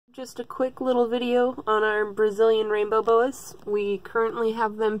Just a quick little video on our Brazilian rainbow boas. We currently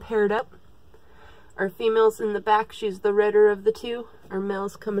have them paired up. Our female's in the back, she's the redder of the two. Our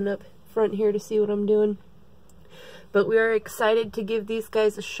male's coming up front here to see what I'm doing. But we are excited to give these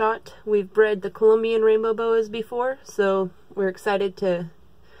guys a shot. We've bred the Colombian rainbow boas before, so we're excited to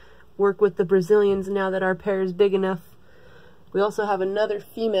work with the Brazilians now that our pair is big enough. We also have another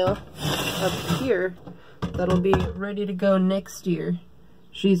female up here that'll be ready to go next year.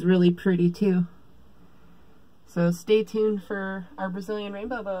 She's really pretty too. So stay tuned for our Brazilian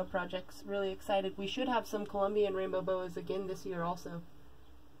rainbow boa projects. Really excited. We should have some Colombian rainbow boas again this year also.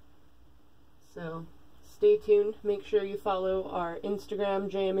 So stay tuned. Make sure you follow our Instagram,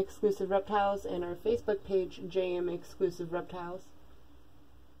 JM Exclusive Reptiles, and our Facebook page, JM Exclusive Reptiles.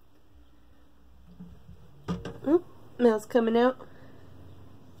 Oh, male's coming out.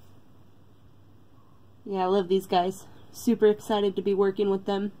 Yeah, I love these guys. Super excited to be working with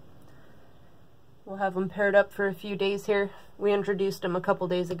them. We'll have them paired up for a few days here. We introduced them a couple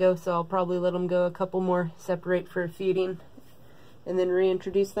days ago, so I'll probably let them go a couple more, separate for feeding, and then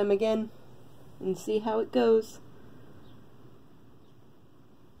reintroduce them again and see how it goes.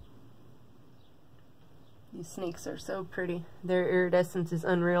 These snakes are so pretty. Their iridescence is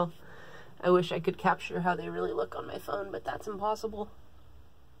unreal. I wish I could capture how they really look on my phone, but that's impossible.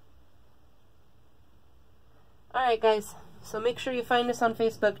 Alright guys, so make sure you find us on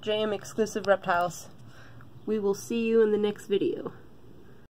Facebook, JM Exclusive Reptiles. We will see you in the next video.